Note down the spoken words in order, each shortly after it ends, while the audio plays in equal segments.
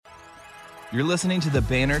You're listening to the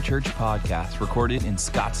Banner Church podcast, recorded in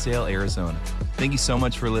Scottsdale, Arizona. Thank you so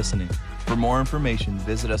much for listening. For more information,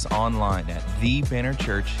 visit us online at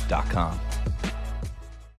thebannerchurch.com.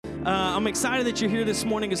 I'm excited that you're here this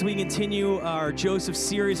morning as we continue our Joseph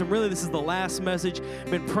series, and really this is the last message.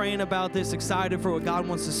 Been praying about this, excited for what God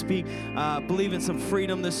wants to speak, believe in some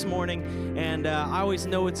freedom this morning, and I always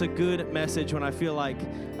know it's a good message when I feel like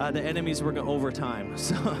the enemy's working overtime.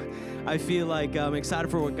 So I feel like I'm excited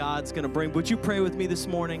for what God's going to bring. Would you pray with me this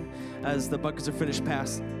morning as the buckets are finished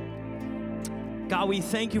passing? God, we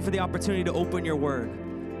thank you for the opportunity to open your word,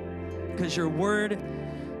 because your word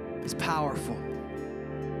is powerful.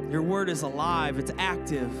 Your word is alive, it's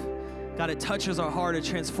active. God, it touches our heart, it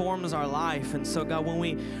transforms our life. And so, God, when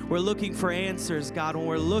we're looking for answers, God, when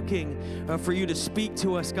we're looking for you to speak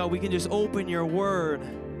to us, God, we can just open your word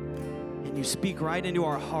and you speak right into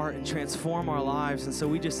our heart and transform our lives. And so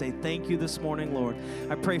we just say thank you this morning, Lord.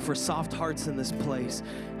 I pray for soft hearts in this place.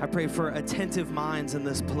 I pray for attentive minds in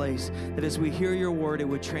this place, that as we hear your word, it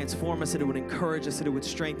would transform us, that it would encourage us, that it would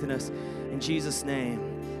strengthen us. In Jesus'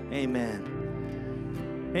 name, amen.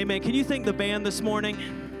 Amen. Can you thank the band this morning?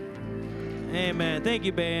 Amen. Thank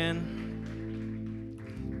you, band.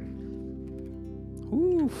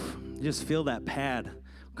 Oof. Just feel that pad.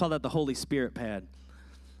 We call that the Holy Spirit pad.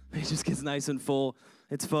 It just gets nice and full.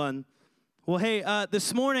 It's fun. Well, hey,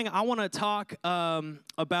 this morning I want to talk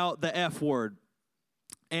about the F word.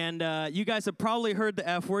 And you guys have probably heard the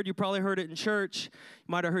F word. You probably heard it in church. You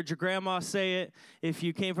might have heard your grandma say it. If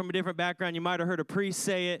you came from a different background, you might have heard a priest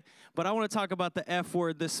say it. But I want to talk about the F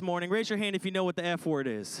word this morning. Raise your hand if you know what the F word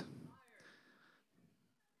is.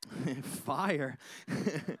 Fire.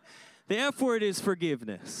 The F word is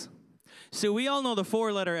forgiveness. So we all know the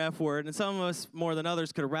four-letter F word, and some of us more than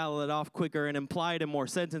others could rattle it off quicker and imply it in more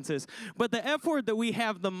sentences. But the F word that we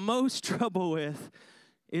have the most trouble with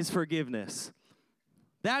is forgiveness.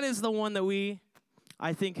 That is the one that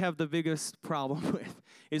I think, have the biggest problem with,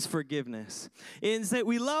 is forgiveness. Is that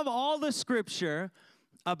we love all the scripture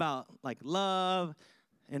about like love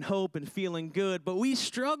and hope and feeling good, but we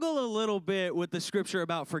struggle a little bit with the scripture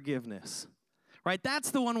about forgiveness. Right? That's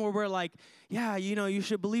the one where we're like, yeah, you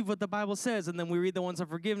should believe what the Bible says. And then we read the ones of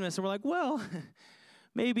forgiveness and we're like, well,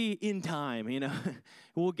 maybe in time,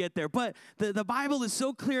 we'll get there. But the Bible is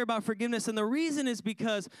so clear about forgiveness. And the reason is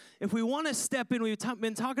because if we want to step in, we've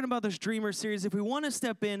been talking about this Dreamer series. If we want to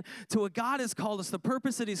step in to what God has called us, the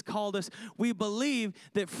purpose that he's called us, we believe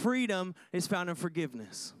that freedom is found in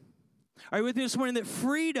forgiveness. Are you with me this morning? That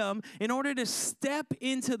freedom, in order to step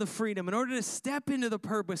into the freedom, in order to step into the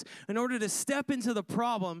purpose, in order to step into the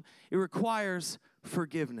problem, it requires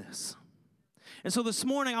forgiveness. And so this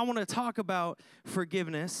morning, I want to talk about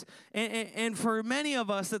forgiveness. And for many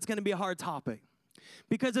of us, that's going to be a hard topic.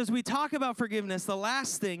 Because as we talk about forgiveness, the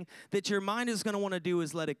last thing that your mind is going to want to do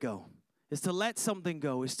is let it go. Is to let something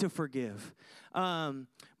go, is to forgive.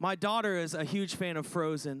 My daughter is a huge fan of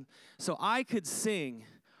Frozen, so I could sing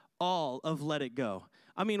all of Let It Go.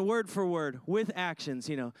 I mean, word for word, with actions,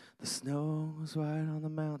 the snow was white on the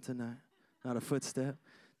mountain tonight, not a footstep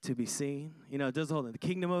to be seen. It does the whole thing. The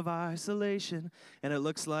kingdom of isolation, and it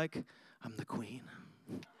looks like I'm the queen.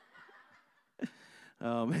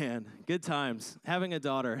 Oh, man, good times. Having a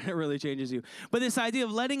daughter, it really changes you. But this idea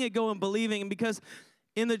of letting it go and believing, because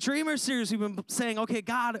in the Dreamer series, we've been saying, okay,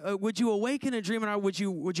 God, would you awaken a dream? And would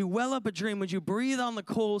you well up a dream? Would you breathe on the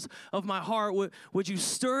coals of my heart? Would you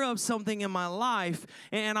stir up something in my life?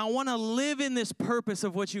 And I want to live in this purpose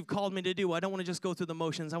of what you've called me to do. I don't want to just go through the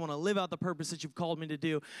motions. I want to live out the purpose that you've called me to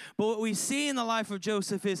do. But what we see in the life of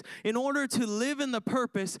Joseph is, in order to live in the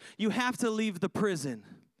purpose, you have to leave the prison.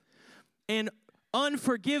 And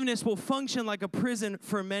unforgiveness will function like a prison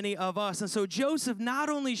for many of us. And so Joseph not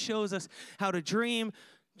only shows us how to dream,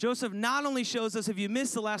 Joseph not only shows us, if you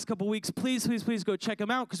missed the last couple weeks, please go check them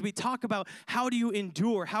out, because we talk about how do you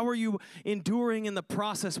endure? How are you enduring in the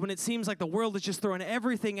process when it seems like the world is just throwing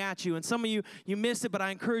everything at you? And some of you missed it, but I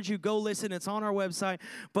encourage you, go listen. It's on our website.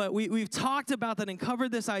 But we've talked about that and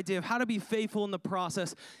covered this idea of how to be faithful in the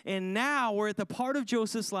process. And now we're at the part of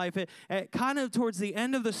Joseph's life, at kind of towards the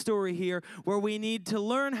end of the story here, where we need to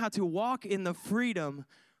learn how to walk in the freedom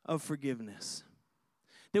of forgiveness.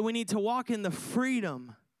 That we need to walk in the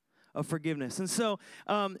freedom of forgiveness. And so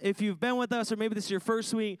if you've been with us, or maybe this is your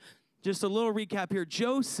first week, just a little recap here.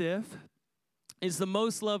 Joseph is the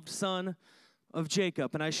most loved son of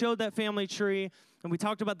Jacob. And I showed that family tree, and we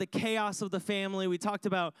talked about the chaos of the family. We talked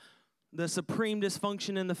about the supreme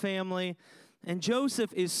dysfunction in the family. And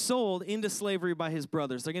Joseph is sold into slavery by his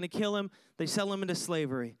brothers. They're going to kill him. They sell him into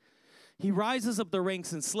slavery. He rises up the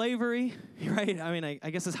ranks in slavery, right? I mean,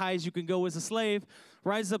 I guess as high as you can go as a slave,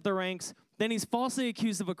 rises up the ranks, Then he's falsely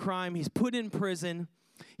accused of a crime. He's put in prison.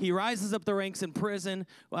 He rises up the ranks in prison.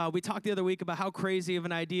 We talked the other week about how crazy of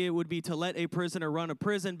an idea it would be to let a prisoner run a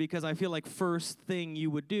prison, because I feel like first thing you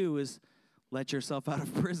would do is let yourself out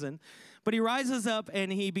of prison. But he rises up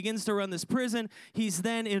and he begins to run this prison. He's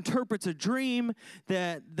then interprets a dream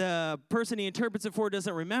that the person he interprets it for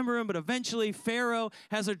doesn't remember him, but eventually Pharaoh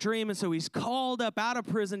has a dream, and so he's called up out of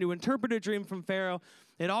prison to interpret a dream from Pharaoh.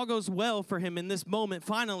 It all goes well for him in this moment.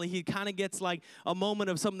 Finally, he kind of gets like a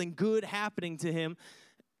moment of something good happening to him.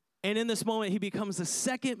 And in this moment, he becomes the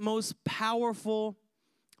second most powerful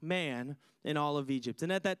man in all of Egypt.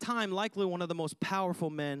 And at that time, likely one of the most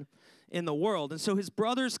powerful men in the world. And so his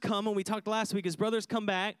brothers come, and we talked last week, his brothers come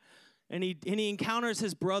back, and he encounters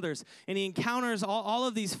his brothers, and he encounters all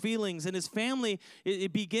of these feelings, and his family,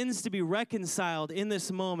 it begins to be reconciled in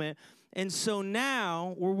this moment. And so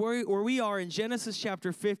now, where we are in Genesis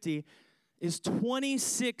chapter 50 is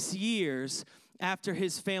 26 years after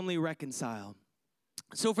his family reconciled.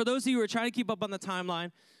 So for those of you who are trying to keep up on the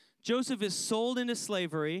timeline, Joseph is sold into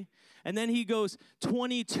slavery, and then he goes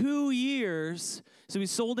 22 years. So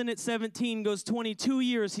he's sold in at 17, goes 22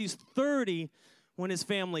 years. He's 30 when his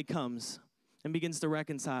family comes and begins to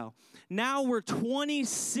reconcile. Now we're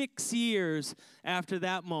 26 years after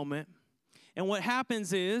that moment. And what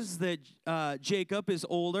happens is that Jacob is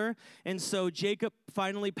older, and so Jacob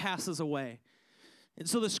finally passes away. And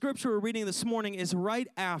so the scripture we're reading this morning is right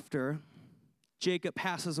after Jacob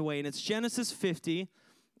passes away, and it's Genesis 50,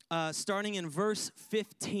 starting in verse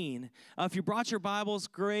 15. If you brought your Bibles,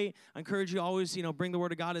 great. I encourage you always, bring the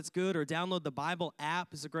Word of God. It's good. Or download the Bible app.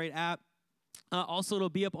 It's a great app. Also, it'll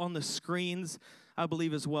be up on the screens, I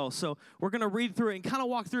believe, as well. So we're going to read through it and kind of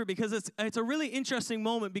walk through it, because it's a really interesting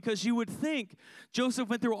moment, because you would think Joseph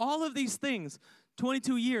went through all of these things,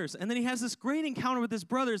 22 years, and then he has this great encounter with his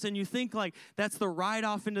brothers, and you think like that's the ride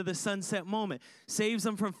off into the sunset moment. Saves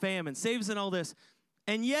them from famine, saves them all this.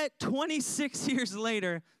 And yet 26 years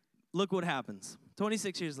later, look what happens.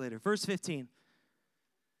 26 years later, verse 15. It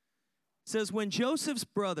says, when Joseph's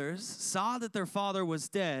brothers saw that their father was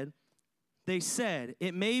dead, they said,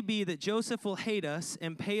 it may be that Joseph will hate us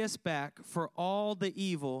and pay us back for all the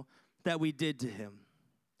evil that we did to him.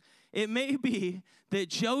 It may be that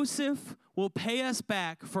Joseph will pay us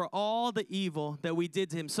back for all the evil that we did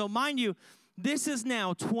to him. So mind you, this is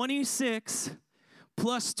now 26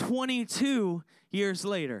 plus 22 years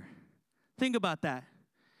later. Think about that.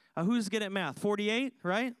 Who's good at math? 48,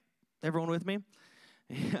 right? Everyone with me?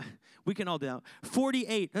 Yeah, we can all do that.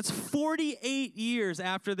 48. That's 48 years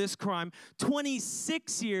after this crime.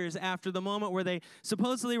 26 years after the moment where they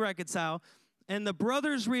supposedly reconcile. And the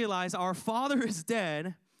brothers realize our father is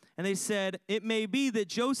dead. And they said, it may be that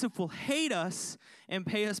Joseph will hate us and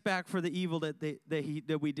pay us back for the evil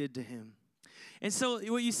that we did to him. And so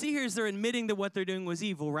what you see here is they're admitting that what they're doing was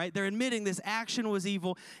evil, right? They're admitting this action was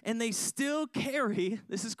evil, and they still carry,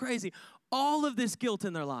 this is crazy, all of this guilt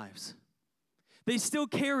in their lives. They still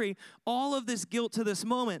carry all of this guilt to this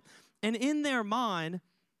moment. And in their mind,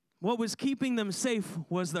 what was keeping them safe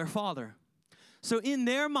was their father. So in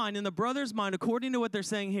their mind, in the brothers' mind, according to what they're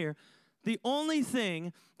saying here, the only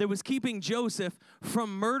thing that was keeping Joseph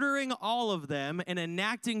from murdering all of them and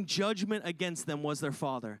enacting judgment against them was their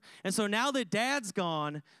father. And so now that dad's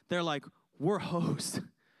gone, they're like, we're hosed.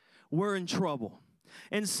 We're in trouble.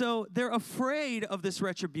 And so they're afraid of this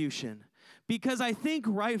retribution, because I think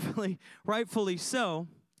rightfully so,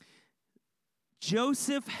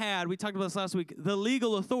 Joseph had, we talked about this last week, the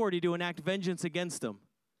legal authority to enact vengeance against them.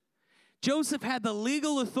 Joseph had the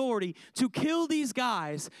legal authority to kill these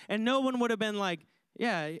guys, and no one would have been like,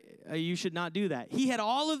 yeah, you should not do that. He had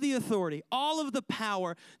all of the authority, all of the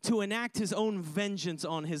power to enact his own vengeance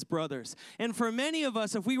on his brothers. And for many of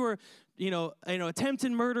us, if we were,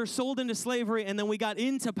 attempted murder, sold into slavery, and then we got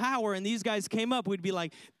into power and these guys came up, we'd be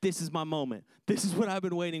like, this is my moment. This is what I've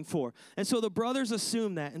been waiting for. And so the brothers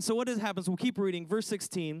assume that. And so what happens? We'll keep reading. Verse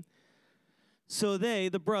 16. So they,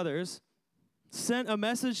 the brothers, sent a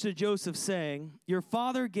message to Joseph saying, your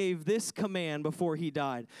father gave this command before he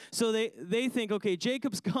died. So they think, okay,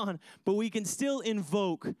 Jacob's gone, but we can still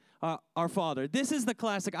invoke our father. This is the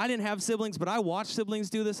classic. I didn't have siblings, but I watch siblings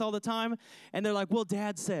do this all the time. And they're like, well,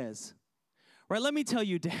 dad says. Right, let me tell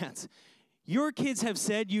you, dads, your kids have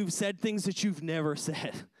said you've said things that you've never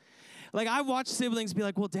said. Like, I watched siblings be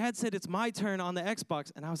like, well, dad said it's my turn on the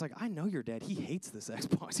Xbox. And I was like, I know your dad. He hates this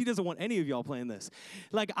Xbox. He doesn't want any of y'all playing this.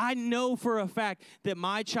 Like, I know for a fact that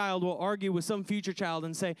my child will argue with some future child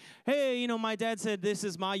and say, hey, my dad said this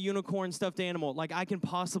is my unicorn stuffed animal. Like, I can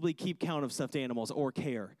possibly keep count of stuffed animals or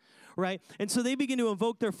care, right? And so they begin to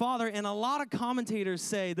invoke their father. And a lot of commentators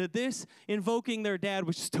say that this invoking their dad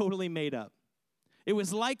was just totally made up. It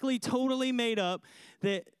was likely totally made up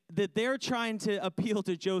that they're trying to appeal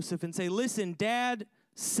to Joseph and say, listen, Dad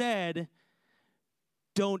said,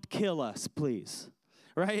 don't kill us, please.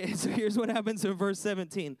 Right? And so here's what happens in verse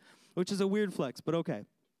 17, which is a weird flex, but okay.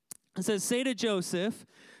 It says, say to Joseph,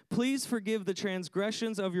 please forgive the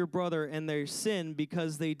transgressions of your brother and their sin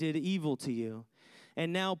because they did evil to you.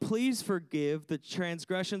 And now please forgive the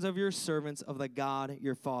transgressions of your servants of the God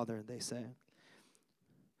your father, they say.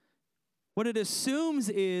 What it assumes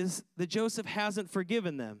is that Joseph hasn't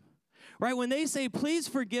forgiven them. Right? When they say, please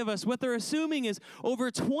forgive us, what they're assuming is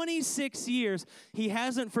over 26 years, he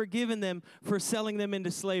hasn't forgiven them for selling them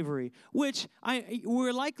into slavery, which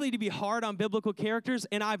we're likely to be hard on biblical characters,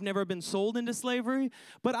 and I've never been sold into slavery.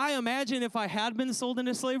 But I imagine if I had been sold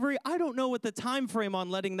into slavery, I don't know what the time frame on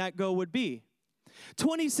letting that go would be.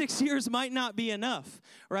 26 years might not be enough,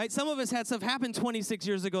 right? Some of us had stuff happen 26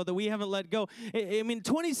 years ago that we haven't let go. I mean,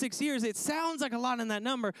 26 years, it sounds like a lot in that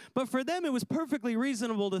number, but for them, it was perfectly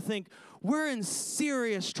reasonable to think, we're in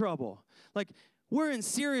serious trouble. Like, we're in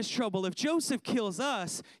serious trouble. If Joseph kills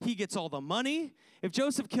us, he gets all the money. If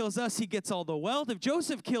Joseph kills us, he gets all the wealth. If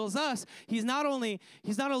Joseph kills us, he's not only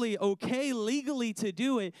okay legally to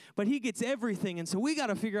do it, but he gets everything. And so we got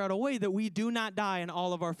to figure out a way that we do not die and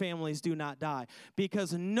all of our families do not die,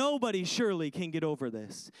 because nobody surely can get over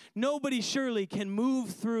this. Nobody surely can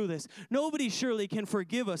move through this. Nobody surely can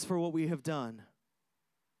forgive us for what we have done.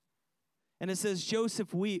 And it says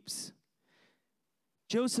Joseph weeps.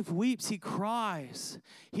 Joseph weeps, he cries.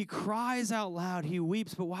 He cries out loud, he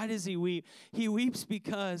weeps. But why does he weep? He weeps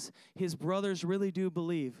because his brothers really do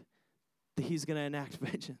believe that he's going to enact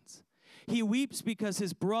vengeance. He weeps because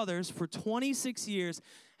his brothers, for 26 years,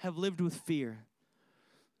 have lived with fear.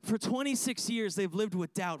 For 26 years, they've lived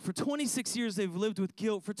with doubt. For 26 years, they've lived with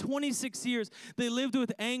guilt. For 26 years, they lived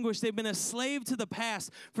with anguish. They've been a slave to the past.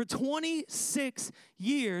 For 26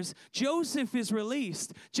 years, Joseph is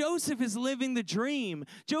released. Joseph is living the dream.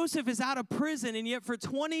 Joseph is out of prison, and yet for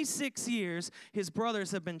 26 years, his brothers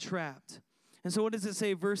have been trapped. And so what does it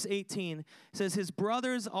say? Verse 18 says, his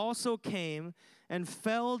brothers also came and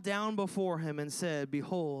fell down before him and said,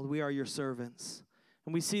 behold, we are your servants.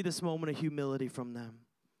 And we see this moment of humility from them.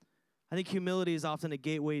 I think humility is often a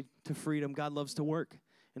gateway to freedom. God loves to work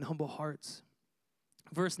in humble hearts.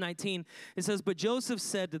 Verse 19, it says, but Joseph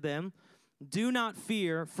said to them, do not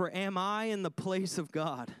fear, for am I in the place of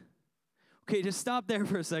God? Okay, just stop there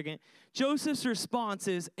for a second. Joseph's response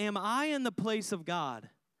is, am I in the place of God?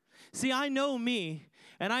 See, I know me,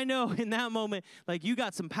 and I know in that moment, like, you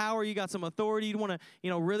got some power, you got some authority, you want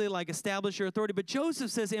to, really like establish your authority. But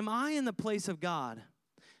Joseph says, am I in the place of God?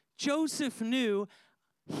 Joseph knew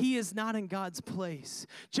he is not in God's place.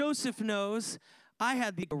 Joseph knows I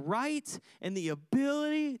had the right and the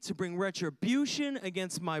ability to bring retribution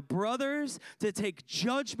against my brothers, to take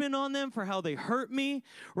judgment on them for how they hurt me,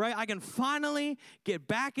 right? I can finally get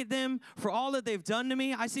back at them for all that they've done to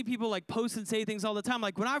me. I see people like post and say things all the time,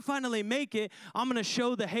 like, when I finally make it, I'm going to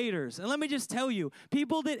show the haters. And let me just tell you,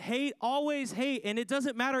 people that hate always hate, and it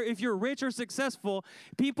doesn't matter if you're rich or successful.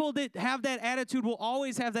 People that have that attitude will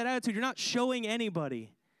always have that attitude. You're not showing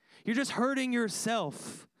anybody. You're just hurting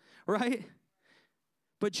yourself, right?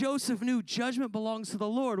 But Joseph knew judgment belongs to the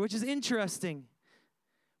Lord, which is interesting.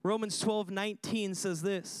 Romans 12:19 says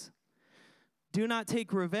this, do not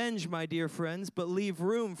take revenge, my dear friends, but leave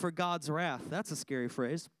room for God's wrath. That's a scary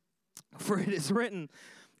phrase. For it is written,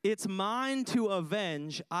 it's mine to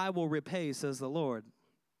avenge, I will repay, says the Lord.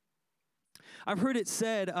 I've heard it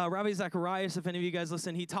said, Ravi Zacharias, if any of you guys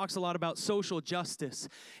listen, he talks a lot about social justice.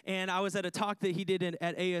 And I was at a talk that he did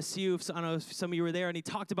at ASU, I don't know if some of you were there, and he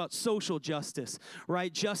talked about social justice,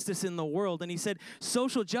 right? Justice in the world. And he said,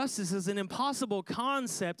 social justice is an impossible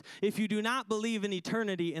concept if you do not believe in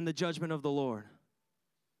eternity and the judgment of the Lord.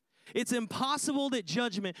 It's impossible that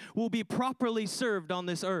judgment will be properly served on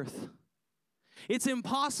this earth. It's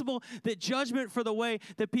impossible that judgment for the way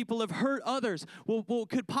that people have hurt others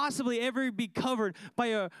could possibly ever be covered by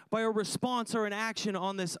a response or an action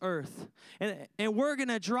on this earth. And we're going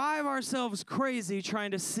to drive ourselves crazy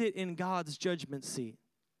trying to sit in God's judgment seat.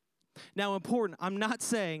 Now, important, I'm not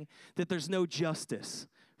saying that there's no justice.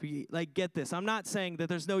 Like, get this. I'm not saying that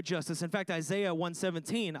there's no justice. In fact, Isaiah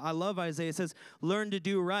 1:17, I love Isaiah. It says, learn to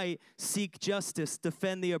do right, seek justice,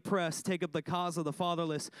 defend the oppressed, take up the cause of the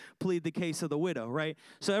fatherless, plead the case of the widow, right?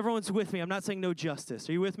 So everyone's with me. I'm not saying no justice.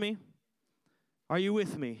 Are you with me? Are you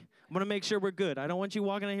with me? I'm going to make sure we're good. I don't want you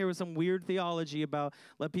walking in here with some weird theology about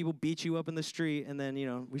let people beat you up in the street and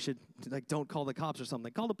then, we should, don't call the cops or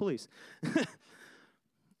something. Call the police.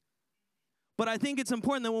 But I think it's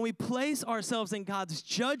important that when we place ourselves in God's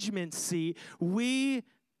judgment seat, we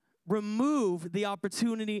remove the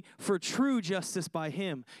opportunity for true justice by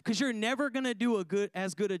him, because you're never going to do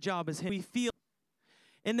as good a job as him. We feel,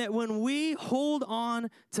 and that when we hold on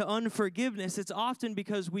to unforgiveness, it's often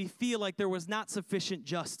because we feel like there was not sufficient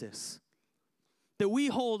justice. That we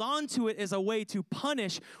hold on to it as a way to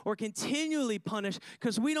punish or continually punish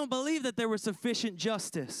because we don't believe that there was sufficient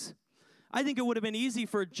justice. I think it would have been easy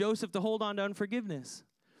for Joseph to hold on to unforgiveness.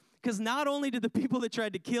 Because not only did the people that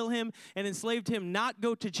tried to kill him and enslaved him not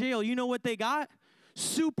go to jail, you know what they got?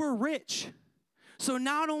 Super rich. So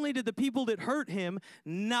not only did the people that hurt him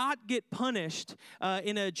not get punished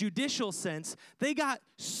in a judicial sense, they got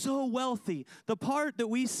so wealthy. The part that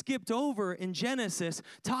we skipped over in Genesis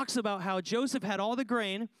talks about how Joseph had all the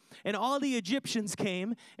grain, and all the Egyptians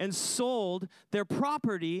came and sold their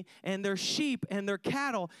property and their sheep and their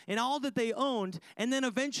cattle and all that they owned, and then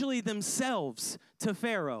eventually themselves to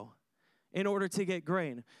Pharaoh in order to get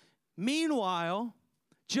grain. Meanwhile,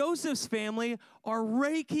 Joseph's family are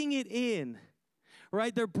raking it in.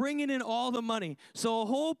 Right? They're bringing in all the money. So a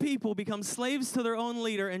whole people become slaves to their own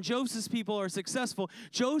leader, and Joseph's people are successful.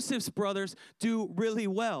 Joseph's brothers do really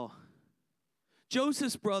well.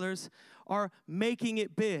 Joseph's brothers are making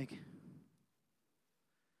it big.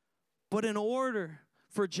 But in order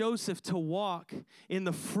for Joseph to walk in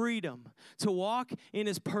the freedom, to walk in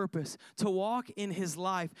his purpose, to walk in his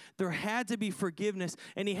life, there had to be forgiveness,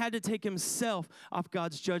 and he had to take himself off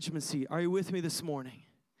God's judgment seat. Are you with me this morning?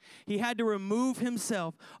 He had to remove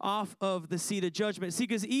himself off of the seat of judgment. See,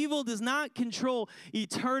 because evil does not control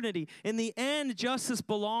eternity. In the end, justice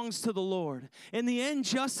belongs to the Lord. In the end,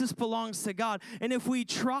 justice belongs to God. And if we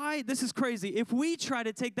try, this is crazy, if we try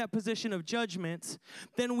to take that position of judgment,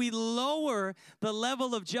 then we lower the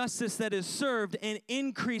level of justice that is served and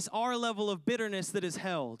increase our level of bitterness that is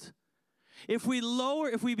held. If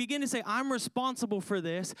we begin to say, I'm responsible for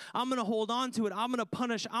this, I'm going to hold on to it, I'm going to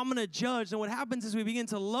punish, I'm going to judge, and what happens is we begin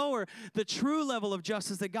to lower the true level of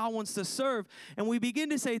justice that God wants to serve, and we begin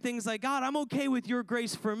to say things like, God, I'm okay with your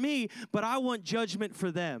grace for me, but I want judgment for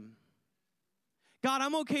them. God,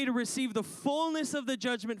 I'm okay to receive the fullness of the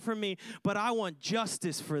judgment for me, but I want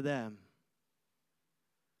justice for them.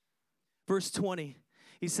 Verse 20,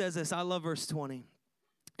 he says this, I love verse 20.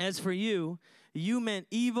 As for you, you meant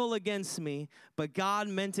evil against me, but God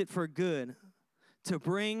meant it for good, to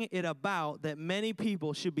bring it about that many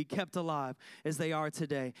people should be kept alive as they are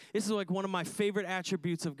today. This is like one of my favorite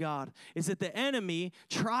attributes of God, is that the enemy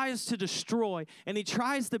tries to destroy, and he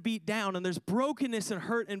tries to beat down, and there's brokenness and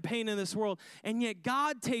hurt and pain in this world, and yet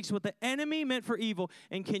God takes what the enemy meant for evil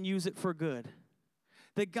and can use it for good.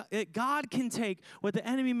 That God can take what the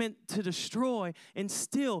enemy meant to destroy, and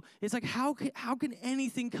still, it's like, how can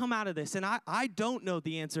anything come out of this? And I don't know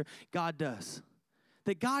the answer. God does.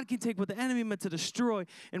 That God can take what the enemy meant to destroy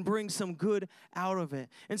and bring some good out of it.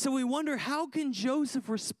 And so we wonder, how can Joseph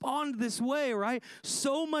respond this way, right?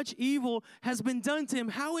 So much evil has been done to him.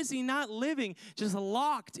 How is he not living just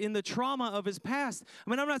locked in the trauma of his past? I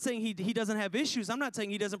mean, I'm not saying he doesn't have issues. I'm not saying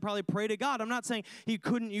he doesn't probably pray to God. I'm not saying he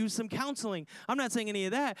couldn't use some counseling. I'm not saying any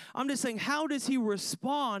of that. I'm just saying, how does he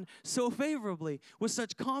respond so favorably with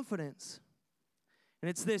such confidence? And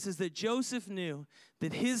it's this, is that Joseph knew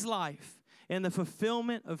that his life and the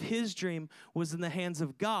fulfillment of his dream was in the hands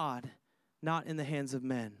of God, not in the hands of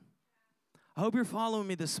men. I hope you're following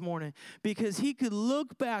me this morning, because he could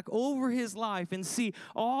look back over his life and see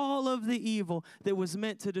all of the evil that was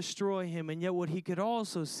meant to destroy him. And yet what he could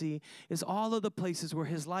also see is all of the places where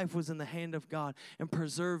his life was in the hand of God and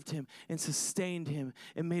preserved him and sustained him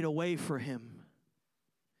and made a way for him.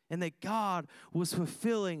 And that God was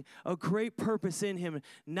fulfilling a great purpose in him,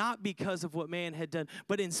 not because of what man had done,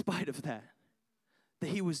 but in spite of that. That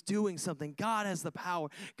he was doing something. God has the power.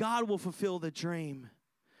 God will fulfill the dream.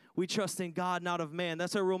 We trust in God, not of man.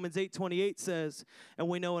 That's what Romans 8:28 says. And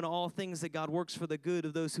we know in all things that God works for the good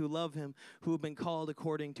of those who love him, who have been called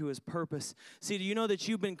according to his purpose. See, do you know that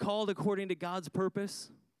you've been called according to God's purpose?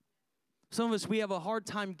 Some of us, we have a hard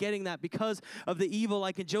time getting that because of the evil,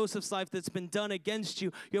 like in Joseph's life, that's been done against you.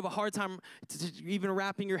 You have a hard time even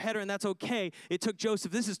wrapping your head around, and that's okay. It took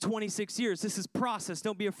Joseph, this is 26 years. This is process.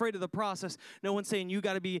 Don't be afraid of the process. No one's saying you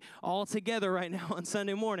got to be all together right now on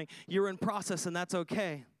Sunday morning. You're in process, and that's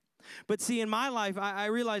okay. But see, in my life, I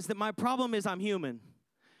realize that my problem is I'm human,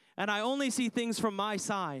 and I only see things from my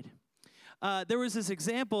side. There was this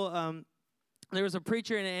example there was a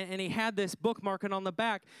preacher, and he had this bookmark, and on the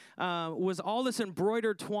back was all this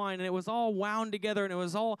embroidered twine, and it was all wound together, and it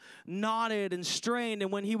was all knotted and strained.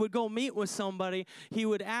 And when he would go meet with somebody, he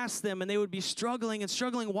would ask them, and they would be struggling,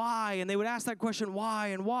 why? And they would ask that question, why,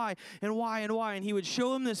 and why, and why, and why? And he would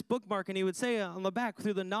show them this bookmark, and he would say on the back,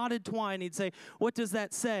 through the knotted twine, he'd say, what does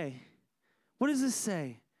that say? What does this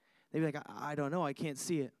say? They'd be like, I don't know, I can't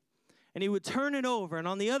see it. And he would turn it over, and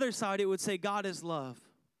on the other side, it would say, God is love.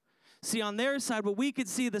 See, on their side, what we could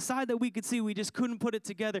see, the side that we could see, we just couldn't put it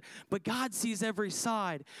together. But God sees every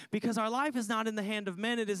side, because our life is not in the hand of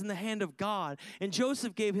men, it is in the hand of God. And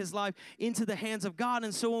Joseph gave his life into the hands of God.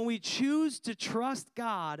 And so when we choose to trust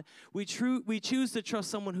God, we choose to trust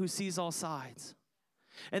someone who sees all sides.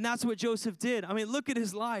 And that's what Joseph did. I mean, look at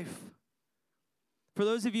his life. For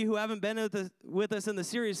those of you who haven't been with us in the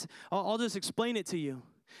series, I'll just explain it to you.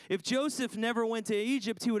 If Joseph never went to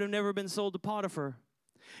Egypt, he would have never been sold to Potiphar.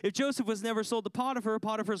 If Joseph was never sold to Potiphar,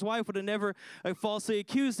 Potiphar's wife would have never falsely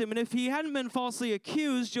accused him. And if he hadn't been falsely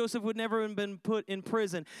accused, Joseph would never have been put in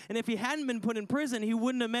prison. And if he hadn't been put in prison, he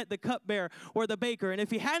wouldn't have met the cupbearer or the baker. And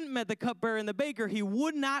if he hadn't met the cupbearer and the baker, he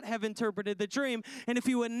would not have interpreted the dream. And if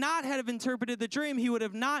he would not have interpreted the dream, he would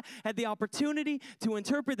have not had the opportunity to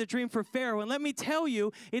interpret the dream for Pharaoh. And let me tell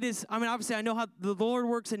you, obviously I know how the Lord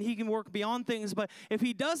works and he can work beyond things, but if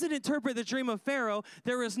he doesn't interpret the dream of Pharaoh,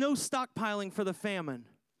 there is no stockpiling for the famine.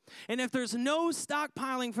 And if there's no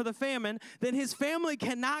stockpiling for the famine, then his family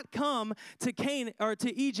cannot come to Canaan or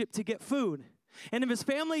to Egypt to get food. And if his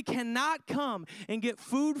family cannot come and get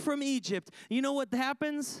food from Egypt, you know what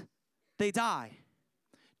happens? They die.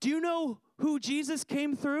 Do you know who Jesus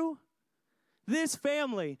came through? This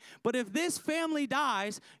family. But if this family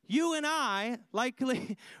dies, you and I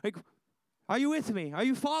likely, are you with me? Are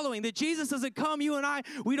you following? That Jesus doesn't come, you and I,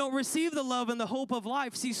 we don't receive the love and the hope of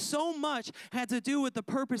life. See, so much had to do with the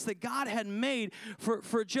purpose that God had made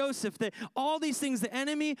for Joseph, that all these things the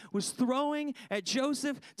enemy was throwing at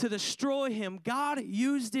Joseph to destroy him, God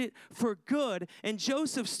used it for good. And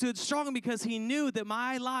Joseph stood strong because he knew that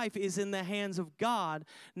my life is in the hands of God,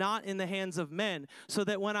 not in the hands of men. So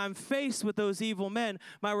that when I'm faced with those evil men,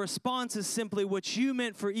 my response is simply, what you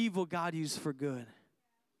meant for evil, God used for good.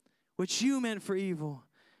 What you meant for evil,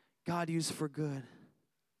 God used for good.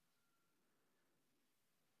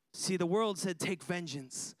 See, the world said, take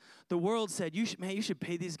vengeance. The world said, you should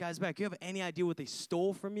pay these guys back. Do you have any idea what they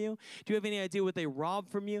stole from you? Do you have any idea what they robbed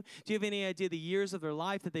from you? Do you have any idea the years of their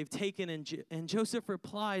life that they've taken? And Joseph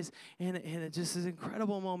replies, and it just is an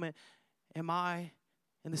incredible moment, am I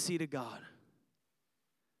in the seat of God?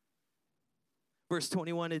 Verse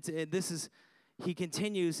 21, he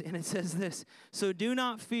continues, and it says this, so do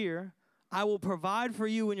not fear, I will provide for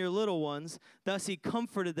you and your little ones. Thus he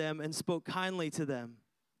comforted them and spoke kindly to them.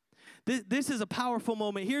 This is a powerful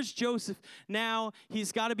moment. Here's Joseph. Now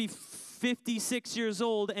he's got to be 56 years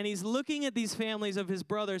old, and he's looking at these families of his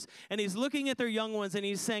brothers, and he's looking at their young ones, and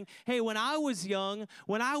he's saying, hey, when I was young,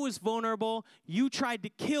 when I was vulnerable, you tried to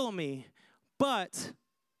kill me, but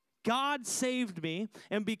God saved me,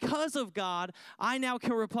 and because of God, I now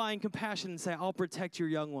can reply in compassion and say, I'll protect your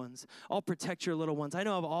young ones. I'll protect your little ones. I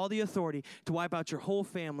know I have all the authority to wipe out your whole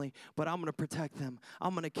family, but I'm going to protect them.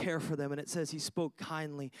 I'm going to care for them. And it says he spoke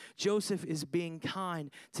kindly. Joseph is being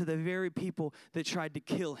kind to the very people that tried to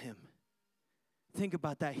kill him. Think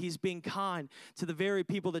about that. He's being kind to the very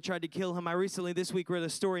people that tried to kill him. I recently, this week, read a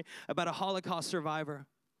story about a Holocaust survivor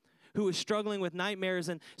who was struggling with nightmares.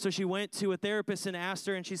 And so she went to a therapist and asked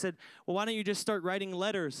her, and she said, well, why don't you just start writing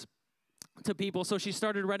letters to people? So she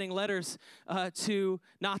started writing letters to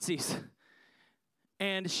Nazis.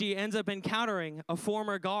 And she ends up encountering a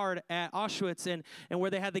former guard at Auschwitz and where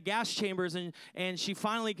they had the gas chambers. And she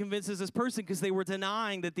finally convinces this person, because they were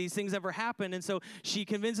denying that these things ever happened. And so she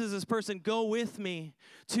convinces this person, go with me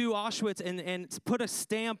to Auschwitz and put a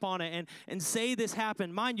stamp on it and say this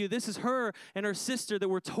happened. Mind you, this is her and her sister that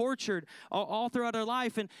were tortured all throughout her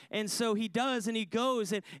life. And so he does, and he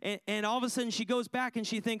goes. And all of a sudden she goes back and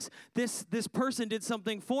she thinks, this person did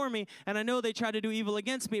something for me. And I know they tried to do evil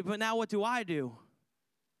against me, but now what do I do?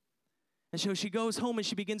 And so she goes home and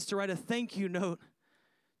she begins to write a thank you note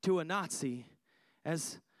to a Nazi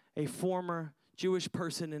as a former Jewish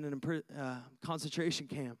person in a concentration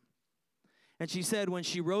camp. And she said when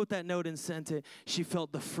she wrote that note and sent it, she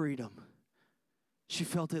felt the freedom. She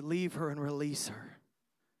felt it leave her and release her.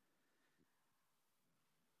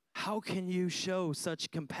 How can you show such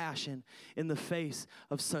compassion in the face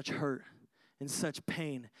of such hurt and such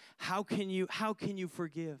pain? How can you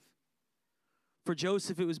forgive? For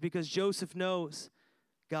Joseph, it was because Joseph knows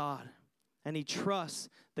God, and he trusts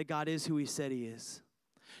that God is who he said he is.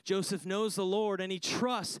 Joseph knows the Lord, and he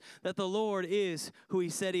trusts that the Lord is who he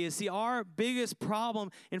said he is. See, our biggest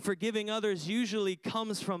problem in forgiving others usually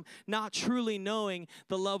comes from not truly knowing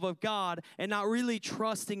the love of God and not really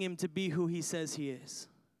trusting him to be who he says he is.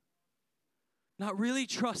 Not really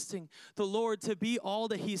trusting the Lord to be all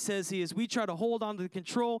that he says he is. We try to hold on to the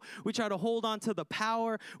control. We try to hold on to the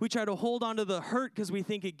power. We try to hold on to the hurt because we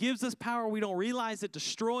think it gives us power. We don't realize it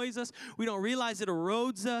destroys us. We don't realize it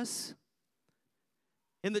erodes us.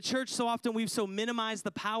 In the church, so often we've so minimized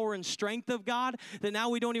the power and strength of God that now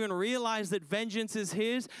we don't even realize that vengeance is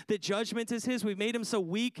his, that judgment is his. We've made him so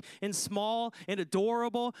weak and small and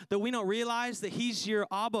adorable that we don't realize that he's your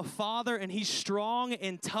Abba Father and he's strong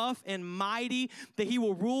and tough and mighty, that he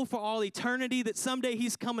will rule for all eternity, that someday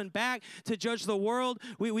he's coming back to judge the world.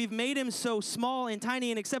 We've made him so small and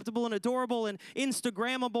tiny and acceptable and adorable and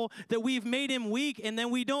Instagrammable that we've made him weak, and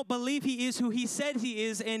then we don't believe he is who he said he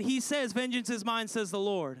is, and he says, vengeance is mine, says the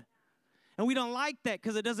Lord. And we don't like that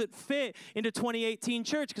because it doesn't fit into 2018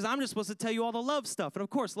 church, because I'm just supposed to tell you all the love stuff. And of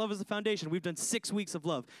course, love is the foundation. We've done 6 weeks of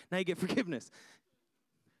love. Now you get forgiveness.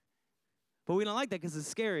 But we don't like that because it's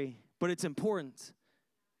scary, but it's important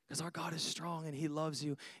because our God is strong and he loves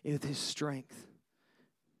you with his strength.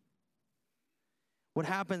 What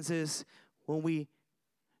happens is when we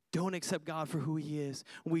don't accept God for who he is,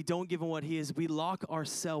 when we don't give him what he is, we lock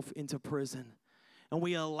ourselves into prison. And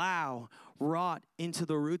we allow rot into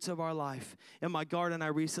the roots of our life. In my garden, I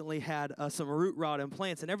recently had some root rot in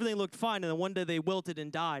plants, and everything looked fine, and then one day they wilted and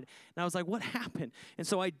died. And I was like, what happened? And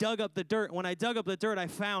so I dug up the dirt. When I dug up the dirt, I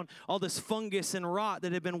found all this fungus and rot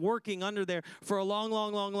that had been working under there for a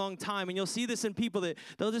long time. And you'll see this in people that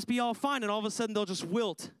they'll just be all fine, and all of a sudden they'll just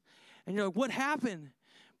wilt. And you're like, what happened?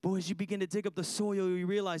 But as you begin to dig up the soil, you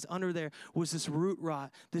realize under there was this root rot,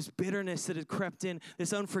 this bitterness that had crept in,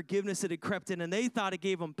 this unforgiveness that had crept in, and they thought it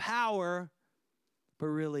gave them power, but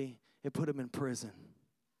really it put them in prison.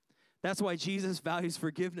 That's why Jesus values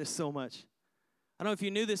forgiveness so much. I don't know if you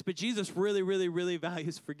knew this, but Jesus really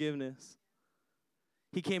values forgiveness.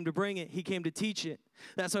 He came to bring it. He came to teach it.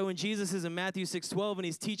 That's why when Jesus is in Matthew 6:12 and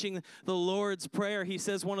he's teaching the Lord's Prayer, he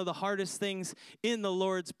says one of the hardest things in the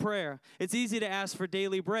Lord's Prayer. It's easy to ask for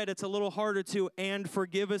daily bread. It's a little harder to, and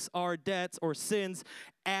forgive us our debts or sins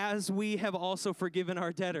as we have also forgiven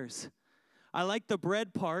our debtors. I like the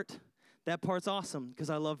bread part. That part's awesome because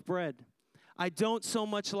I love bread. I don't so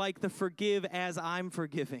much like the forgive as I'm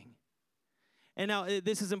forgiving. And now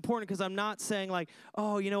this is important because I'm not saying like,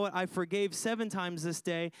 oh, you know what, I forgave 7 times this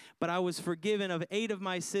day, but I was forgiven of 8 of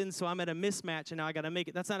my sins, so I'm at a mismatch and now I got to make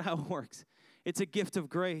it. That's not how it works. It's a gift of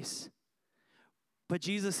grace. But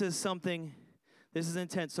Jesus says something, this is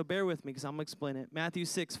intense, so bear with me because I'm going to explain it. Matthew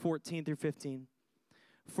 6:14 through 15.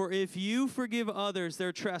 For if you forgive others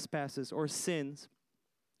their trespasses or sins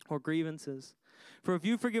or grievances, for if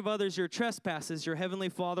you forgive others your trespasses, your heavenly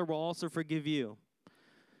Father will also forgive you.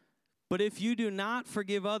 But if you do not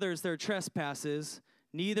forgive others their trespasses,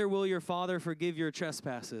 neither will your Father forgive your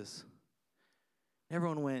trespasses.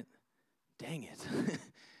 Everyone went, dang it.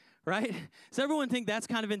 Right? Does everyone think that's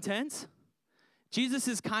kind of intense? Jesus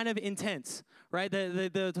is kind of intense, right?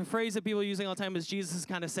 The phrase that people are using all the time is Jesus is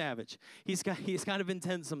kind of savage. He's kind of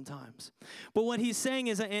intense sometimes. But what he's saying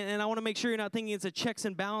is, and I want to make sure you're not thinking it's a checks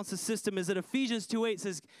and balances system, is that Ephesians 2:8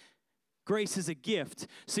 says, grace is a gift.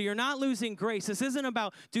 So you're not losing grace. This isn't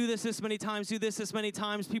about do this many times, do this many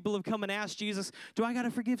times. People have come and asked Jesus, do I got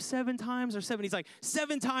to forgive 7 times or 7? He's like,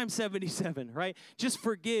 7 times 77, right? Just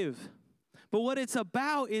forgive. But what it's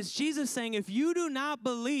about is Jesus saying, if you do not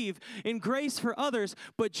believe in grace for others,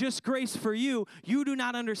 but just grace for you, you do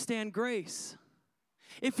not understand grace.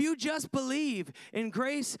 If you just believe in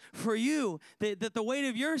grace for you, that the weight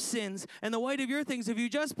of your sins and the weight of your things, if you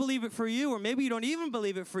just believe it for you, or maybe you don't even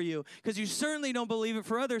believe it for you, because you certainly don't believe it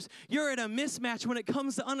for others, you're at a mismatch when it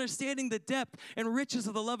comes to understanding the depth and riches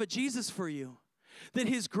of the love of Jesus for you, that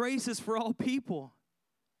his grace is for all people.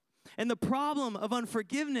 And the problem of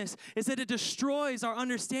unforgiveness is that it destroys our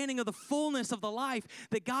understanding of the fullness of the life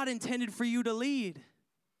that God intended for you to lead.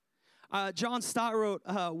 John Stott wrote,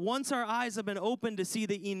 once our eyes have been opened to see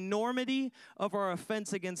the enormity of our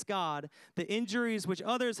offense against God, the injuries which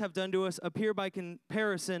others have done to us appear by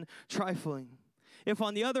comparison trifling. If,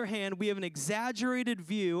 on the other hand, we have an exaggerated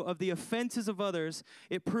view of the offenses of others,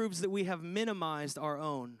 it proves that we have minimized our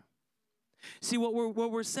own. See, what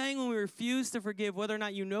we're saying when we refuse to forgive, whether or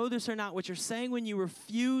not you know this or not, what you're saying when you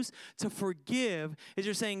refuse to forgive is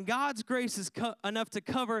you're saying God's grace is enough to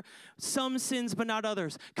cover some sins but not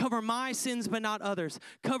others, cover my sins but not others,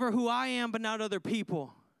 cover who I am but not other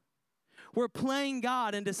people. We're playing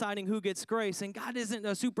God and deciding who gets grace, and God isn't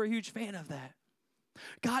a super huge fan of that.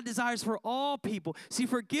 God desires for all people. See,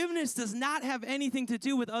 forgiveness does not have anything to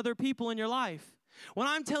do with other people in your life. When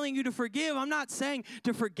I'm telling you to forgive, I'm not saying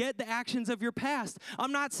to forget the actions of your past.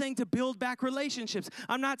 I'm not saying to build back relationships.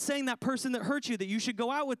 I'm not saying that person that hurt you, that you should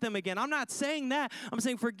go out with them again. I'm not saying that. I'm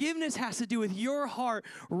saying forgiveness has to do with your heart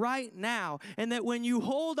right now. And that when you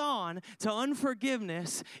hold on to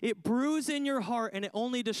unforgiveness, it brews in your heart and it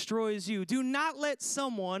only destroys you. Do not let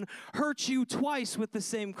someone hurt you twice with the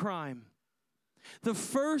same crime. The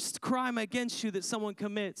first crime against you that someone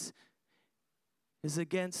commits is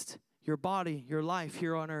against your body, your life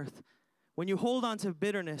here on earth. When you hold on to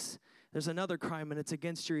bitterness, there's another crime, and it's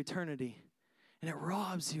against your eternity. And it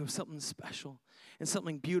robs you of something special and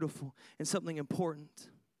something beautiful and something important.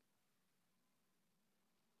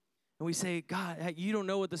 And we say, God, you don't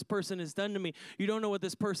know what this person has done to me. You don't know what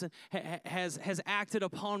this person has acted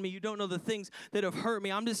upon me. You don't know the things that have hurt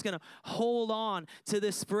me. I'm just going to hold on to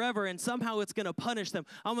this forever, and somehow it's going to punish them.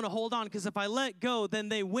 I'm going to hold on because if I let go, then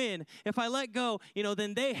they win. If I let go,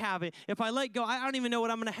 then they have it. If I let go, I don't even know what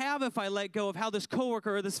I'm going to have if I let go of how this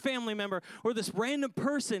coworker or this family member or this random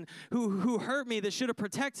person who hurt me that should have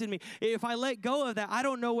protected me. If I let go of that, I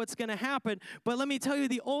don't know what's going to happen. But let me tell you,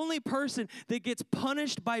 the only person that gets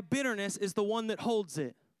punished by bitterness is the one that holds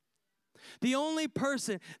it. The only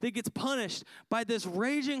person that gets punished by this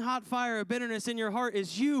raging hot fire of bitterness in your heart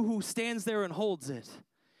is you who stands there and holds it.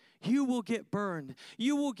 You will get burned.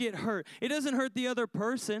 You will get hurt. It doesn't hurt the other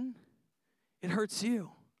person. It hurts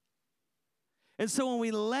you. And so when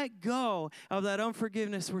we let go of that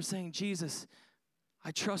unforgiveness, we're saying, Jesus,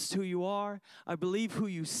 I trust who you are. I believe who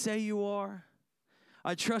you say you are.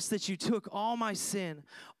 I trust that you took all my sin,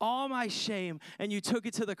 all my shame, and you took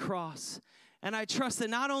it to the cross. And I trust that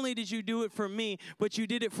not only did you do it for me, but you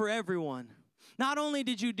did it for everyone. Not only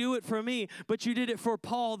did you do it for me, but you did it for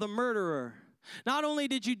Paul the murderer. Not only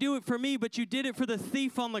did you do it for me, but you did it for the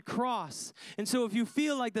thief on the cross. And so if you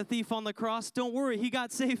feel like the thief on the cross, don't worry, he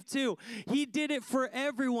got saved too. He did it for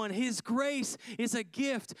everyone. His grace is a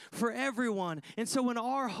gift for everyone. And so in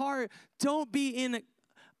our heart, don't be in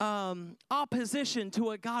opposition to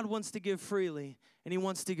what God wants to give freely, and he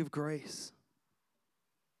wants to give grace.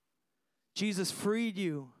 Jesus freed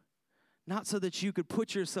you, not so that you could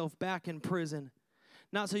put yourself back in prison,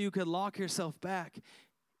 not so you could lock yourself back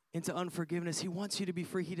into unforgiveness. He wants you to be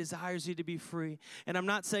free. He desires you to be free. And I'm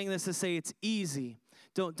not saying this to say it's easy.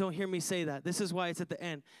 Don't hear me say that. This is why it's at the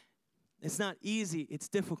end. It's not easy. It's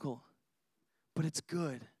difficult, but it's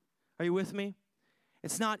good. Are you with me?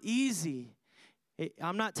 It's not easy.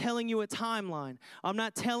 I'm not telling you a timeline. I'm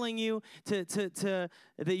not telling you that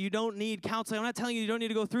you don't need counseling. I'm not telling you don't need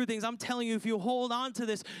to go through things. I'm telling you if you hold on to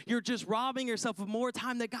this, you're just robbing yourself of more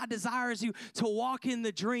time that God desires you to walk in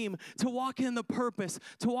the dream, to walk in the purpose,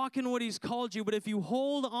 to walk in what he's called you. But if you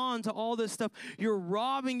hold on to all this stuff, you're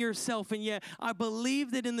robbing yourself. And yet I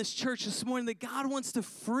believe that in this church this morning that God wants to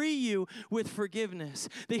free you with forgiveness,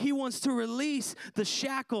 that he wants to release the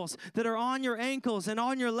shackles that are on your ankles and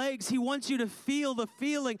on your legs. He wants you to feel the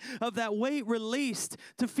feeling of that weight released,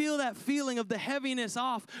 to feel that feeling of the heaviness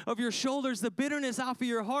off of your shoulders, the bitterness off of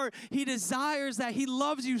your heart. He desires that. He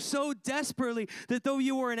loves you so desperately that though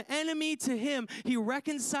you were an enemy to him, he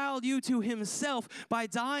reconciled you to himself by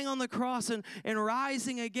dying on the cross and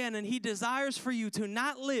rising again. And he desires for you to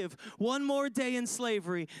not live one more day in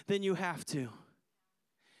slavery than you have to.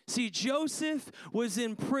 See, Joseph was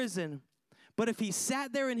in prison, but if he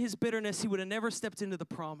sat there in his bitterness, he would have never stepped into the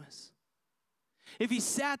promise. If he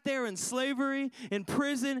sat there in slavery, in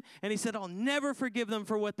prison, and he said, I'll never forgive them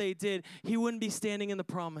for what they did, he wouldn't be standing in the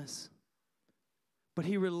promise. But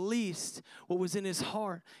he released what was in his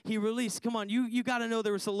heart. He released, come on, you got to know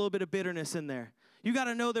there was a little bit of bitterness in there. You got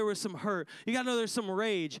to know there was some hurt. You got to know there's some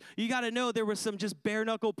rage. You got to know there was some just bare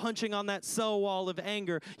knuckle punching on that cell wall of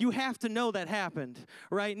anger. You have to know that happened,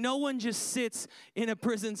 right? No one just sits in a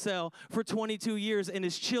prison cell for 22 years and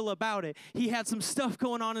is chill about it. He had some stuff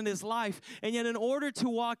going on in his life, and yet in order to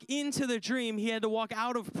walk into the dream, he had to walk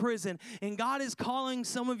out of prison. And God is calling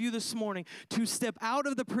some of you this morning to step out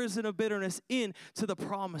of the prison of bitterness into the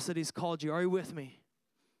promise that he's called you. Are you with me?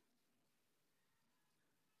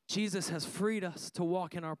 Jesus has freed us to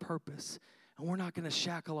walk in our purpose, and we're not going to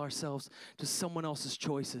shackle ourselves to someone else's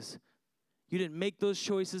choices. You didn't make those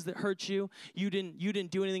choices that hurt you. You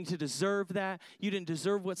didn't do anything to deserve that. You didn't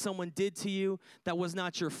deserve what someone did to you. That was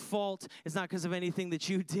not your fault. It's not because of anything that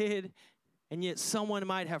you did. And yet someone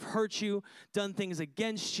might have hurt you, done things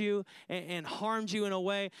against you, and harmed you in a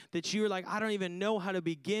way that you're like, I don't even know how to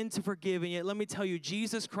begin to forgive. And yet let me tell you,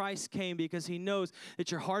 Jesus Christ came because he knows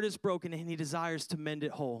that your heart is broken and he desires to mend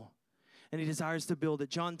it whole. and he desires to build it.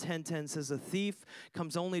 John 10:10 says, "A thief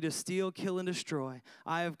comes only to steal, kill, and destroy.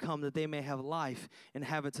 I have come that they may have life and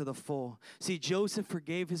have it to the full." See, Joseph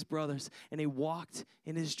forgave his brothers, and he walked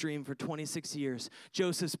in his dream for 26 years.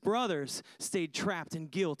 Joseph's brothers stayed trapped in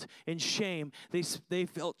guilt and shame. They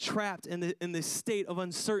felt trapped in this state of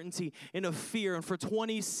uncertainty and of fear, and for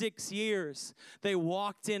 26 years, they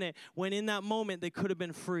walked in it, when in that moment, they could have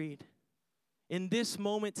been freed. In this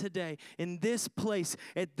moment today, in this place,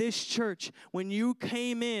 at this church, when you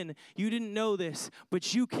came in, you didn't know this,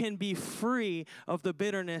 but you can be free of the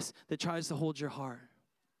bitterness that tries to hold your heart.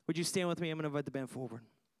 Would you stand with me? I'm going to invite the band forward.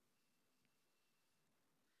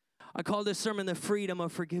 I call this sermon the freedom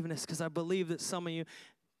of forgiveness because I believe that some of you,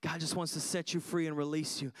 God just wants to set you free and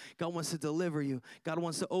release you. God wants to deliver you. God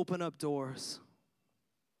wants to open up doors.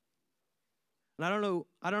 And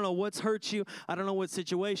I don't know what's hurt you. I don't know what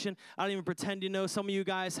situation. I don't even pretend to know. Some of you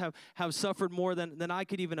guys have suffered more than I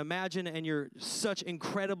could even imagine, and you're such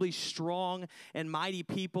incredibly strong and mighty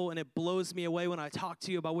people, and it blows me away when I talk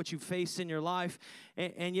to you about what you faced in your life.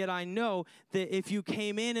 And yet I know that if you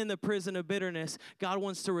came in the prison of bitterness, God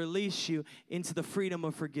wants to release you into the freedom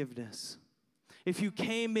of forgiveness. If you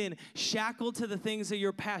came in shackled to the things of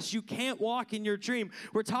your past, you can't walk in your dream.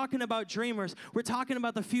 We're talking about dreamers. We're talking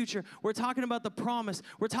about the future. We're talking about the promise.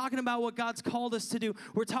 We're talking about what God's called us to do.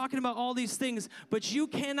 We're talking about all these things, but you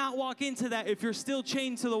cannot walk into that if you're still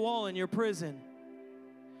chained to the wall in your prison.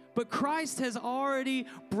 But Christ has already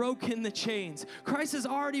broken the chains. Christ has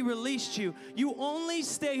already released you. You only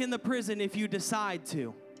stay in the prison if you decide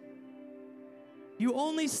to. You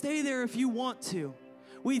only stay there if you want to.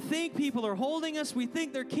 We think people are holding us. We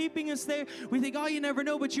think they're keeping us there. We think, oh, you never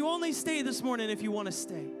know, but you only stay this morning if you want to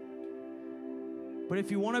stay. But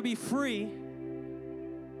if you want to be free,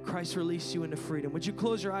 Christ released you into freedom. Would you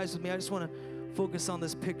close your eyes with me? I just want to focus on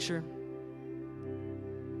this picture.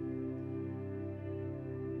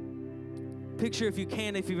 Picture, if you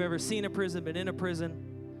can, if you've ever seen a prison, been in a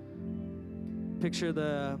prison. Picture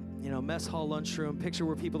the, mess hall lunchroom. Picture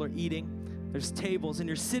where people are eating. There's tables, and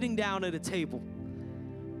you're sitting down at a table.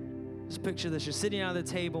 Just picture this. You're sitting down at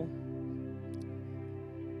the table.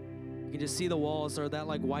 You can just see the walls are that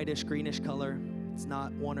like whitish, greenish color. It's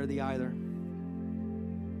not one or the other.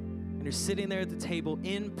 And you're sitting there at the table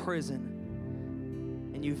in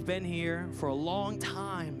prison. And you've been here for a long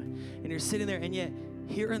time. And you're sitting there, and yet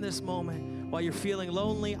here in this moment, while you're feeling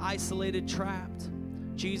lonely, isolated, trapped,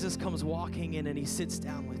 Jesus comes walking in and he sits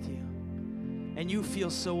down with you. And you feel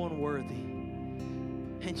so unworthy.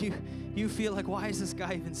 And you feel like, why is this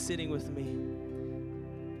guy even sitting with me?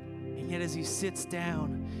 And yet as he sits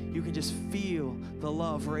down, you can just feel the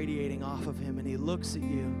love radiating off of him. And he looks at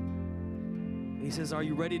you and he says, are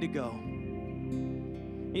you ready to go?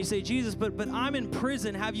 And you say, Jesus, but I'm in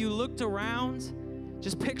prison. Have you looked around?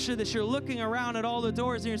 Just picture this. You're looking around at all the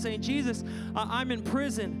doors and you're saying, Jesus, I'm in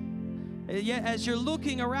prison. Yet as you're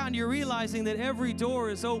looking around, you're realizing that every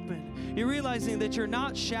door is open. You're realizing that you're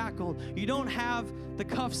not shackled. You don't have the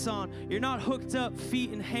cuffs on. You're not hooked up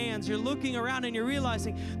feet and hands. You're looking around and you're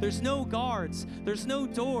realizing there's no guards. There's no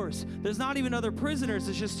doors. There's not even other prisoners.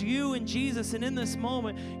 It's just you and Jesus. And in this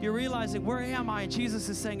moment, you're realizing, where am I? And Jesus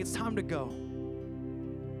is saying, it's time to go.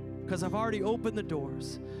 Because I've already opened the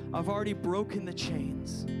doors. I've already broken the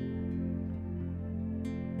chains.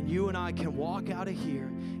 And you and I can walk out of here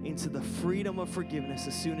into the freedom of forgiveness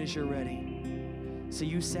as soon as you're ready. So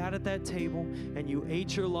you sat at that table and you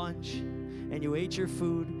ate your lunch and you ate your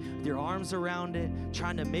food with your arms around it,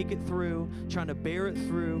 trying to make it through, trying to bear it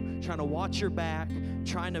through, trying to watch your back,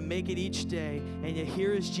 trying to make it each day. And yet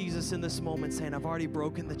here is Jesus in this moment saying, I've already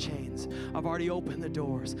broken the chains. I've already opened the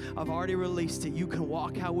doors. I've already released it. You can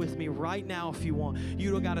walk out with me right now if you want.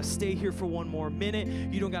 You don't got to stay here for one more minute.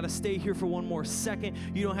 You don't got to stay here for one more second.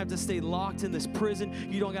 You don't have to stay locked in this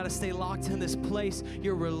prison. You don't got to stay locked in this place.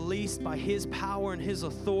 You're released by his power and his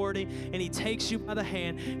authority. And he takes you by the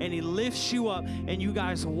hand and he lifts you up, and you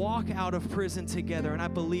guys walk out of prison together. And I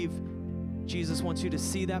believe Jesus wants you to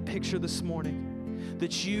see that picture this morning,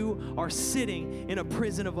 that you are sitting in a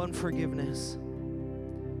prison of unforgiveness.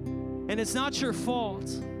 And it's not your fault,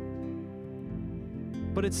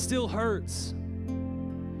 but it still hurts.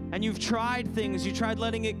 And you've tried things, you tried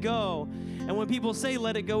letting it go. And when people say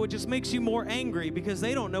let it go, it just makes you more angry because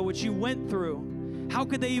they don't know what you went through. How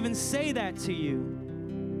could they even say that to you?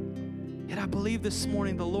 Yet I believe this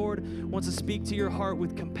morning the Lord wants to speak to your heart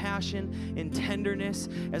with compassion and tenderness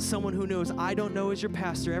as someone who knows I don't know as your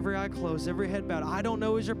pastor. Every eye closed, every head bowed. I don't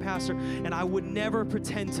know as your pastor, and I would never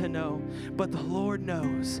pretend to know. But the Lord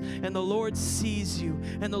knows, and the Lord sees you,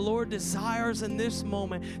 and the Lord desires in this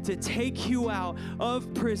moment to take you out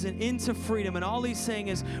of prison into freedom. And all He's saying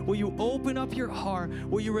is, will you open up your heart?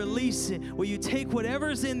 Will you release it? Will you take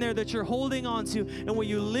whatever's in there that you're holding on to, and will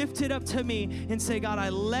you lift it up to me and say, God, I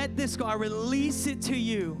let this go. I release it to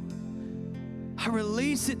you. I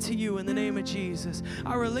release it to you in the name of Jesus.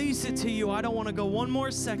 I release it to you. I don't want to go one more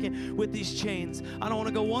second with these chains. I don't want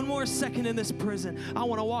to go one more second in this prison. I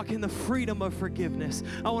want to walk in the freedom of forgiveness.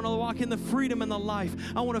 I want to walk in the freedom and the life.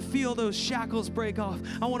 I want to feel those shackles break off.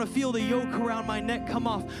 I want to feel the yoke around my neck come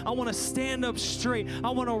off. I want to stand up straight. I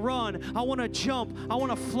want to run. I want to jump. I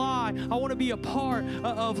want to fly. I want to be a part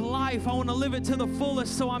of life. I want to live it to the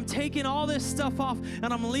fullest. So I'm taking all this stuff off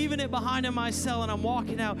and I'm leaving it behind in my cell and I'm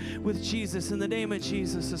walking out with Jesus in the name of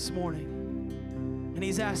Jesus this morning. And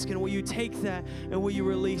He's asking, will you take that and will you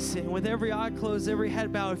release it? And with every eye closed, every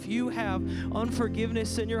head bowed, if you have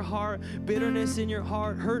unforgiveness in your heart, bitterness in your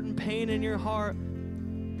heart, hurt and pain in your heart,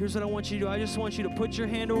 here's what I want you to do. I just want you to put your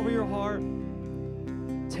hand over your heart.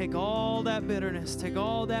 Take all that bitterness, take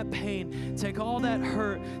all that pain, take all that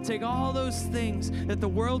hurt, take all those things that the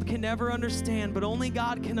world can never understand, but only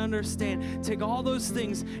God can understand. Take all those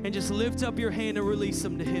things and just lift up your hand and release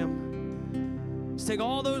them to Him. Just take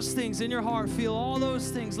all those things in your heart, feel all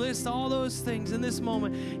those things, list all those things in this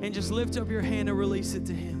moment, and just lift up your hand and release it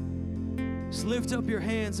to Him. Just lift up your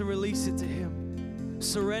hands and release it to Him.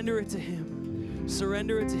 Surrender it to Him.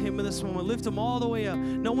 Surrender it to Him in this moment. Lift them all the way up.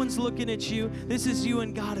 No one's looking at you. This is you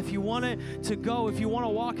and God. If you want it to go, if you want to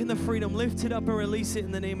walk in the freedom, lift it up and release it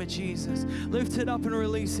in the name of Jesus. Lift it up and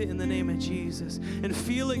release it in the name of Jesus. And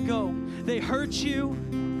feel it go. They hurt you.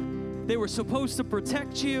 They were supposed to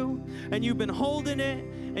protect you, and you've been holding it,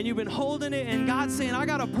 and God's saying, I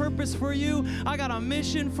got a purpose for you, I got a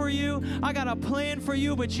mission for you, I got a plan for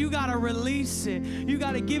you, but you got to release it. You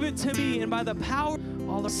got to give it to me, and by the power of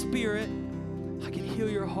all the Spirit, I can heal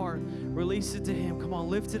your heart. Release it to Him. Come on,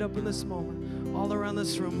 lift it up in this moment. All around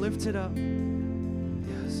this room, lift it up.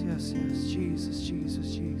 Yes, yes, yes. Jesus,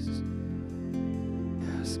 Jesus, Jesus.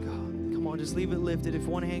 Yes, God. Come on, just leave it lifted. If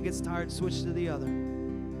one hand gets tired, switch to the other.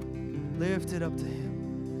 Lift it up to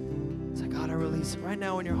Him. Say, God, I release it right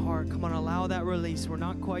now in your heart. Come on, allow that release. We're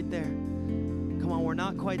not quite there. Come on, we're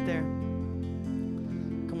not quite there.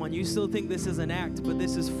 Come on, you still think this is an act, but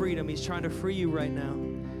this is freedom. He's trying to free you right now.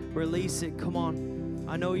 Release it. Come on.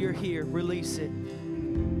 I know you're here. Release it.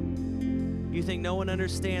 You think no one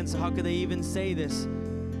understands, so how could they even say this?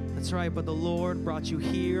 That's right, but the Lord brought you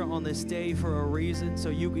here on this day for a reason, so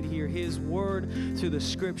you could hear His word through the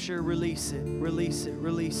Scripture. Release it, release it,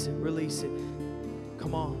 release it, release it.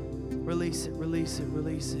 Come on, release it, release it,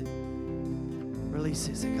 release it. Release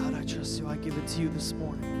it. Say, God, I trust you. I give it to you this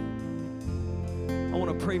morning. I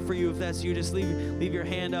want to pray for you. If that's you, just leave your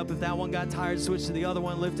hand up. If that one got tired, switch to the other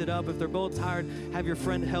one, lift it up. If they're both tired, have your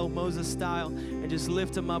friend help Moses style and just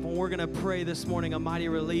lift them up. And we're going to pray this morning a mighty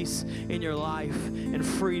release in your life and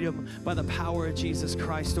freedom by the power of Jesus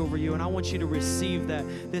Christ over you. And I want you to receive that.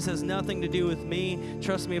 This has nothing to do with me.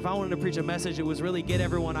 Trust me, if I wanted to preach a message, it was really get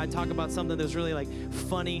everyone. I'd talk about something that was really like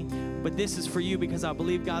funny. But this is for you because I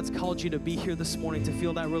believe God's called you to be here this morning to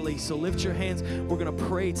feel that release. So lift your hands. We're going to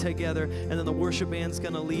pray together, and then the worship band's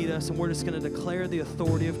going to lead us, and we're just going to declare the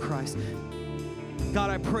authority of Christ. God,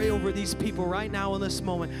 I pray over these people right now in this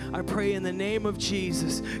moment. I pray in the name of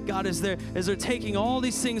Jesus. God, as they're taking all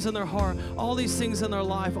these things in their heart, all these things in their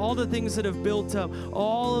life, all the things that have built up,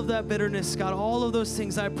 all of that bitterness, God, all of those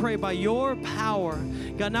things, I pray by your power,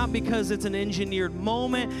 God, not because it's an engineered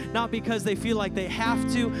moment, not because they feel like they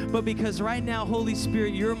have to, but because right now, Holy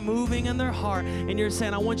Spirit, you're moving in their heart, and you're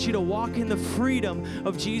saying, I want you to walk in the freedom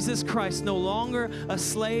of Jesus Christ, no longer a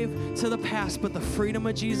slave to the past, but the freedom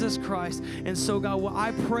of Jesus Christ. And so, God,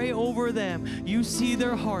 I pray over them. You see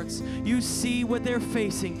their hearts. You see what they're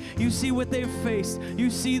facing. You see what they've faced.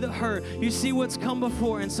 You see the hurt. You see what's come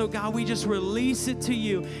before. And so, God, we just release it to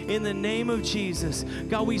you in the name of Jesus.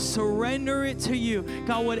 God, we surrender it to you.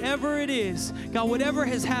 God, whatever it is, God, whatever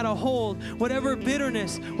has had a hold, whatever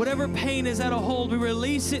bitterness, whatever pain has had a hold, we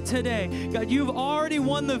release it today. God, you've already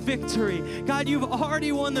won the victory. God, you've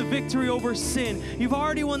already won the victory over sin. You've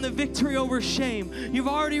already won the victory over shame. You've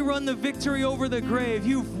already won the victory over the grave.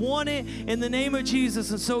 You've won it in the name of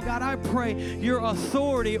Jesus. And so, God, I pray your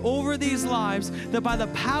authority over these lives, that by the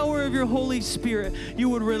power of your Holy Spirit, you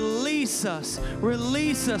would release us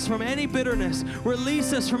from any bitterness,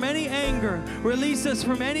 release us from any anger, release us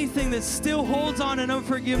from anything that still holds on in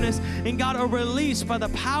unforgiveness. And God, a release by the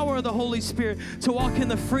power of the Holy Spirit to walk in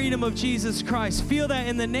the freedom of Jesus Christ. Feel that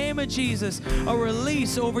in the name of Jesus, a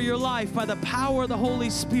release over your life by the power of the Holy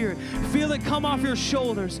Spirit. Feel it come off your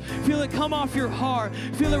shoulders. Feel it come off your heart.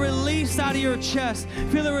 Feel it release out of your chest.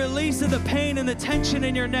 Feel the release of the pain and the tension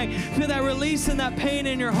in your neck. Feel that release and that pain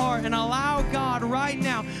in your heart. And allow God right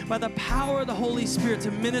now, by the power of the Holy Spirit,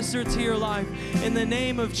 to minister to your life in the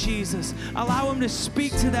name of Jesus. Allow him to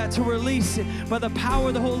speak to that, to release it by the power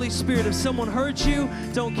of the Holy Spirit. If someone hurt you,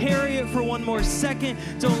 don't carry it for one more second.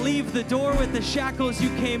 Don't leave the door with the shackles you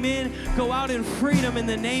came in. Go out in freedom in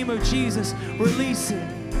the name of Jesus. Release it.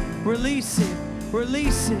 Release it.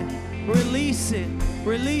 Release it. Release it.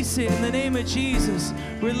 Release it in the name of Jesus.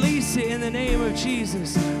 Release it in the name of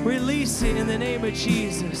Jesus. Release it in the name of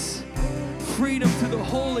Jesus. Freedom through the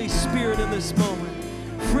Holy Spirit in this moment.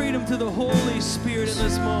 Freedom through the Holy Spirit in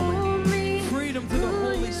this moment.